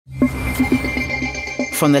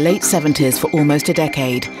From the late 70s for almost a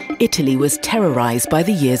decade, Italy was terrorised by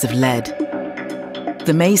the years of lead.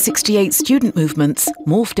 The May '68 student movements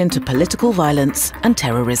morphed into political violence and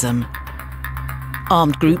terrorism.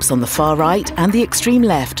 Armed groups on the far right and the extreme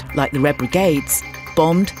left, like the Red Brigades,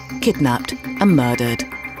 bombed, kidnapped and murdered.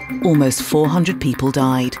 Almost 400 people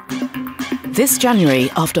died. This January,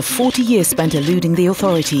 after 40 years spent eluding the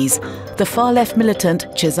authorities, the far-left militant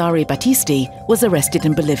Cesare Battisti was arrested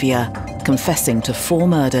in Bolivia, confessing to 4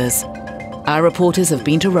 murders. Our reporters have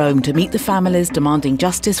been to Rome to meet the families demanding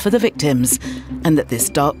justice for the victims and that this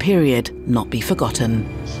dark period not be forgotten.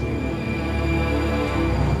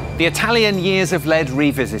 The Italian years of lead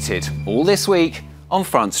revisited, all this week on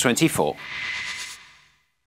France 24.